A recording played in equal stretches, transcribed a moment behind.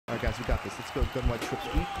All right, guys, we got this. Let's go. Gun white trip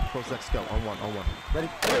speed. Pros X go. On one. On one. Ready?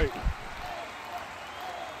 Ready.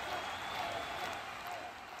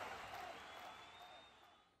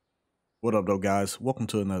 What up though, guys? Welcome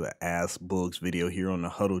to another Ask Boogz video here on the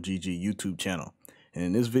HuddleGG YouTube channel. And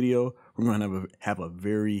in this video, we're going to have a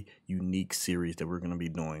very unique series that we're going to be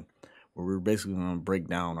doing, where we're basically going to break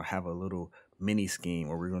down or have a little mini scheme,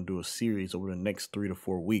 where we're going to do a series over the next 3 to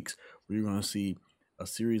 4 weeks, where you're going to see a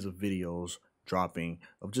series of videos dropping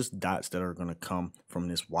of just dots that are going to come from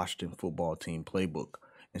this Washington football team playbook.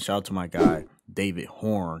 And shout out to my guy David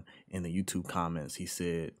Horn in the YouTube comments. He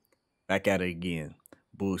said, "Back at it again.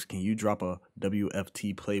 Boogz, can you drop a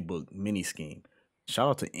WFT playbook mini scheme?" Shout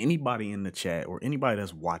out to anybody in the chat or anybody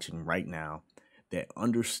that's watching right now that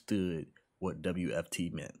understood what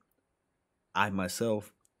WFT meant. I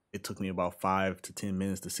myself, it took me about 5 to 10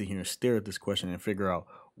 minutes to sit here and stare at this question and figure out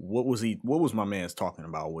what was my man's talking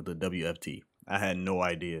about with the WFT. I had no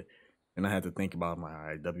idea. And I had to think about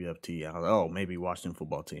my WFT. I was like, oh, maybe Washington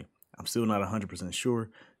football team. I'm still not 100%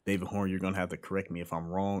 sure. David Horn, you're going to have to correct me if I'm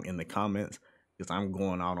wrong in the comments, because I'm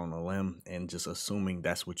going out on a limb and just assuming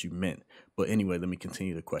that's what you meant. But anyway, let me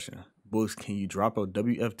continue the question. Boogz, can you drop a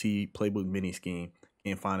WFT playbook mini scheme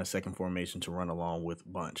and find a second formation to run along with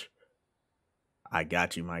bunch? I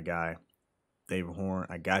got you, my guy. David Horn,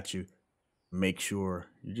 I got you. Make sure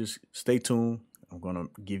you just stay tuned. I'm going to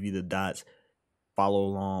give you the dots. Follow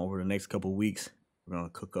along over the next couple of weeks. We're going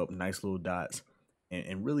to cook up nice little dots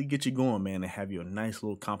and really get you going, man, and have you a nice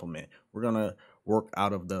little compliment. We're going to work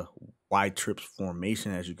out of the wide trips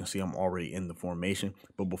formation. As you can see, I'm already in the formation.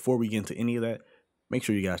 But before we get into any of that, make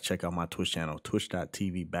sure you guys check out my Twitch channel,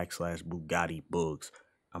 twitch.tv/BugattieBoogz.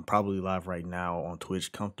 I'm probably live right now on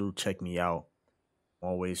Twitch. Come through, check me out. I'm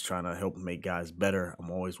always trying to help make guys better.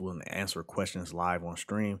 I'm always willing to answer questions live on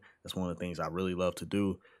stream. That's one of the things I really love to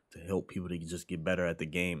do, to help people to just get better at the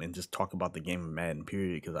game and just talk about the game of Madden,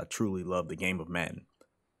 period, because I truly love the game of Madden.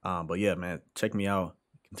 But yeah, man, check me out.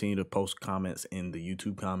 Continue to post comments in the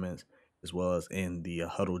YouTube comments as well as in the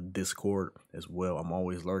Huddle Discord as well. I'm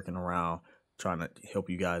always lurking around trying to help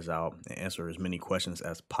you guys out and answer as many questions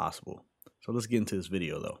as possible. So let's get into this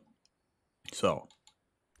video though. So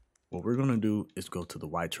what we're going to do is go to the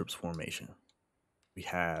wide trips formation. We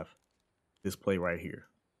have this play right here.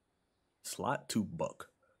 Slot to buck.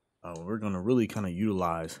 We're going to really kind of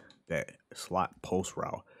utilize that slot post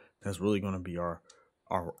route. That's really going to be our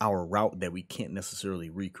route that we can't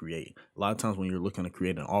necessarily recreate. A lot of times when you're looking to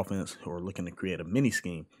create an offense or looking to create a mini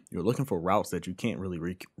scheme, you're looking for routes that you can't really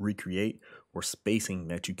recreate, or spacing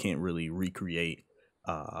that you can't really recreate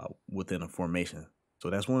within a formation.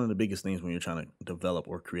 So that's one of the biggest things when you're trying to develop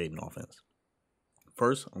or create an offense.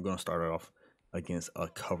 First, I'm going to start off against a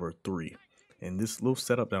cover 3. And this little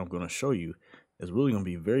setup that I'm going to show you is really going to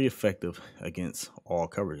be very effective against all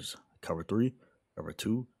covers. Cover 3, cover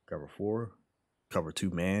 2, cover 4, cover 2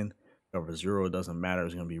 man, cover 0. It doesn't matter.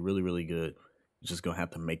 It's going to be really, really good. You're just going to have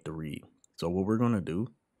to make the read. So what we're going to do,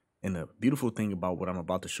 and the beautiful thing about what I'm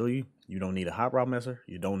about to show you, you don't need a hot route messer.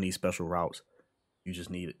 You don't need special routes. You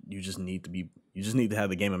just need to have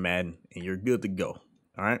the game of Madden and you're good to go.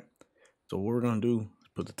 All right. So what we're going to do is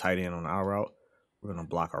put the tight end on our route. We're going to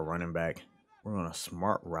block our running back. We're going to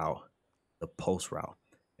smart route the post route.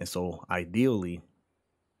 And so ideally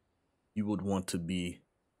you would want to be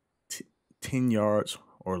 10 yards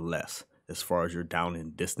or less as far as your down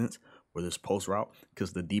in distance for this post route,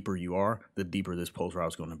 because the deeper you are, the deeper this post route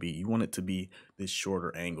is going to be. You want it to be this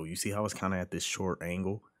shorter angle. You see how it's kind of at this short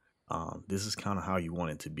angle? This is kind of how you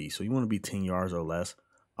want it to be. So you want to be 10 yards or less.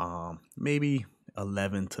 Maybe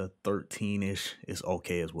 11 to 13-ish is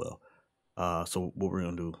okay as well. So what we're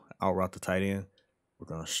going to do, out route the tight end. We're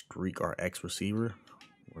going to streak our X receiver.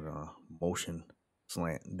 We're going to motion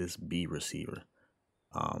slant this B receiver.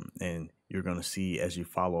 And you're going to see as you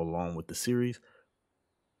follow along with the series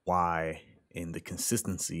why in the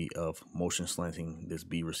consistency of motion slanting this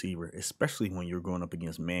B receiver, especially when you're going up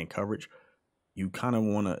against man coverage. You kind of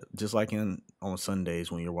want to, just like on Sundays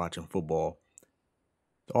when you're watching football,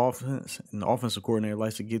 the offense and the offensive coordinator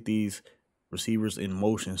likes to get these receivers in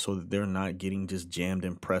motion so that they're not getting just jammed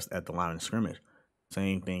and pressed at the line of scrimmage.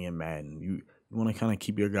 Same thing in Madden. You want to kind of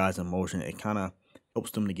keep your guys in motion. It kind of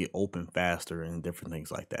helps them to get open faster and different things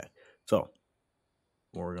like that. So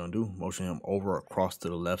what we're going to do, motion him over across to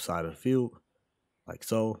the left side of the field, like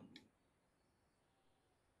so.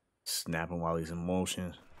 Snap him while he's in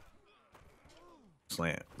motion.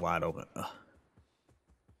 Slant wide open. All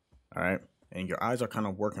right, and your eyes are kind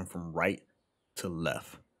of working from right to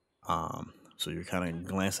left. So you're kind of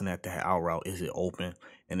glancing at that out route. Is it open?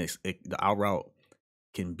 And the out route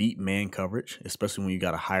can beat man coverage, especially when you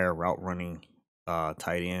got a higher route running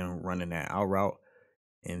tight end running that out route.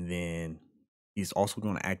 And then he's also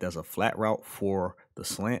going to act as a flat route for the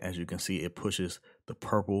slant. As you can see, it pushes the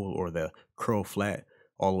purple or the curl flat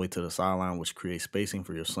all the way to the sideline, which creates spacing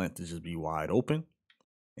for your slant to just be wide open.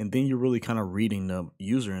 And then you're really kind of reading the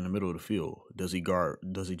user in the middle of the field. Does he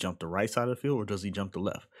jump the right side of the field, or does he jump the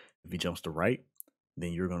left? If he jumps the right,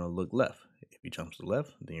 then you're going to look left. If he jumps the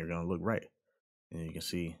left, then you're going to look right. And you can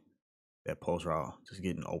see that post route just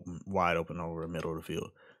getting wide open over the middle of the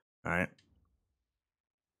field. All right.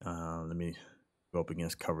 Let me go up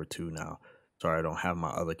against cover 2 now. Sorry, I don't have my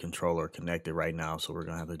other controller connected right now, so we're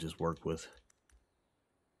gonna have to just work with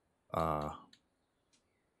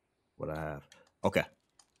what I have. Okay,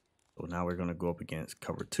 so now we're gonna go up against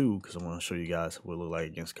cover 2 because I want to show you guys what it look like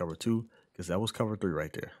against cover 2, because that was cover 3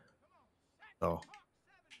 right there. So,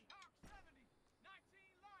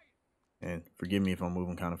 and forgive me if I'm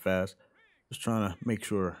moving kind of fast. Just trying to make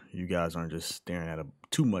sure you guys aren't just staring at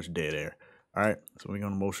too much dead air. All right, so we're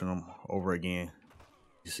gonna motion them over again.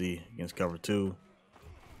 You see, against cover 2,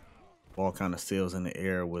 ball kind of sails in the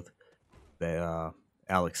air with that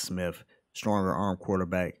Alex Smith, stronger arm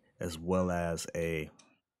quarterback, as well as a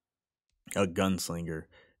gunslinger,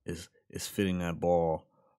 is fitting that ball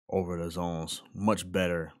over the zones much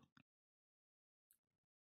better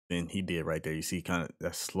than he did right there. You see kind of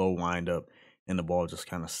that slow wind up, and the ball just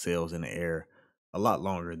kind of sails in the air a lot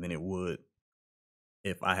longer than it would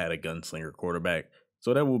if I had a gunslinger quarterback.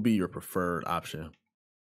 So that will be your preferred option.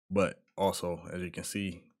 But also, as you can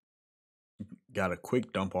see, got a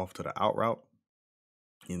quick dump off to the out route.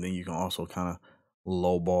 And then you can also kind of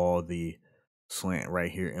low ball the slant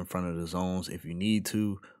right here in front of the zones if you need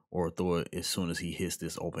to, or throw it as soon as he hits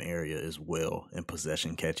this open area as well, and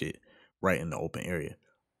possession catch it right in the open area.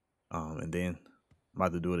 And then I'm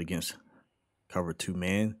about to do it against cover 2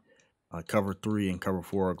 man. Cover 3 and cover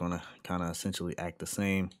 4 are going to kind of essentially act the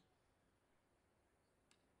same.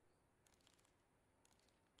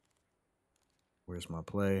 Where's my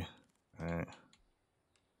play? All right.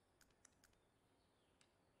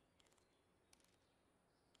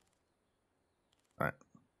 All right.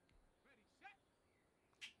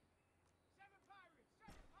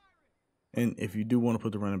 And if you do want to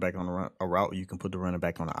put the running back on a route, you can put the running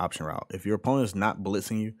back on the option route. If your opponent's not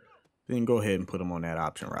blitzing you, then go ahead and put them on that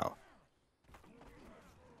option route.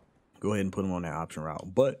 Go ahead and put them on that option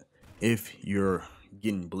route. But if you're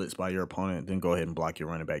getting blitzed by your opponent, then go ahead and block your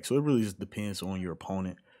running back. So it really just depends on your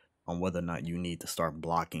opponent on whether or not you need to start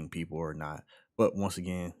blocking people or not. But once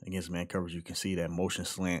again, against man coverage, you can see that motion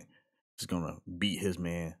slant is going to beat his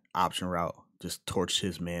man. Option route, just torch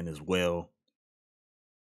his man as well.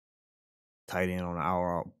 Tight end on the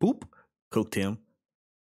hour out. Boop. Cooked him.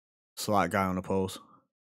 Slot guy on the post.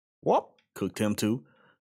 Whoop. Cooked him too.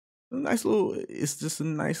 It's just a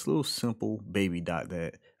nice little simple baby dot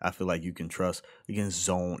that I feel like you can trust against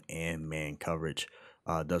zone and man coverage.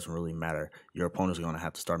 Doesn't really matter. Your opponent's going to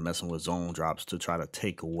have to start messing with zone drops to try to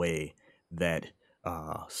take away that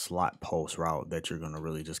slot post route that you're going to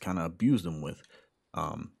really just kind of abuse them with.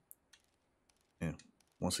 And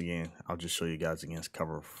once again, I'll just show you guys against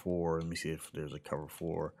cover 4. Let me see if there's a cover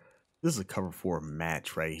 4. This is a cover 4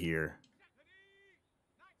 match right here.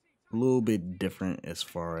 A little bit different as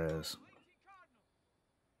far as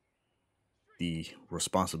the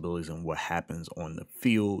responsibilities and what happens on the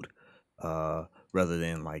field, rather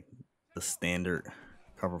than like the standard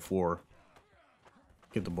cover 4.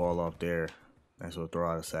 Get the ball off there. Nice little throw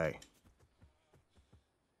out of sack.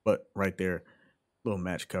 But right there, little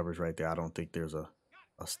match coverage right there. I don't think there's a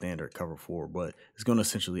standard cover 4, but it's going to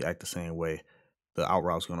essentially act the same way. The out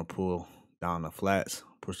route's going to pull down the flats,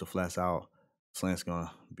 push the flats out. Slant's going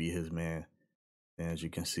to be his man. And as you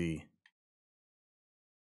can see,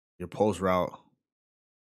 your post route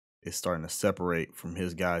is starting to separate from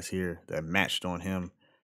his guys here that matched on him,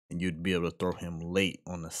 and you'd be able to throw him late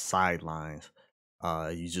on the sidelines.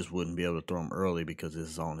 You just wouldn't be able to throw him early because his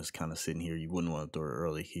zone is kind of sitting here. You wouldn't want to throw it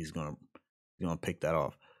early. He's gonna pick that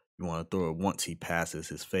off. You want to throw it once he passes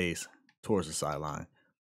his face towards the sideline.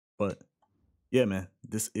 But yeah, man,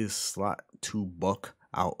 this is slot 2 buck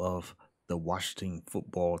out of the Washington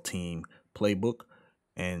football team playbook,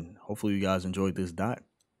 and hopefully you guys enjoyed this dot.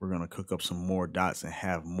 We're going to cook up some more dots and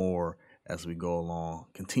have more as we go along.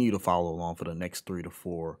 Continue to follow along for the next 3 to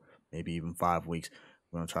 4, maybe even 5 weeks.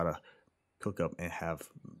 We're going to try to cook up and have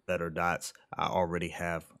better dots. I already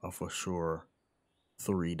have a for sure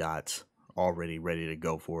 3 dots already ready to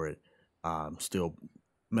go for it. I'm still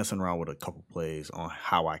messing around with a couple plays on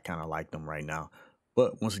how I kind of like them right now.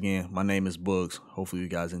 But once again, my name is Boogz. Hopefully you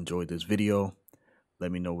guys enjoyed this video.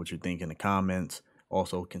 Let me know what you think in the comments.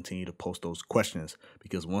 Also, continue to post those questions,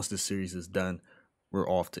 because once this series is done, we're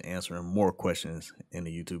off to answering more questions in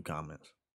the YouTube comments.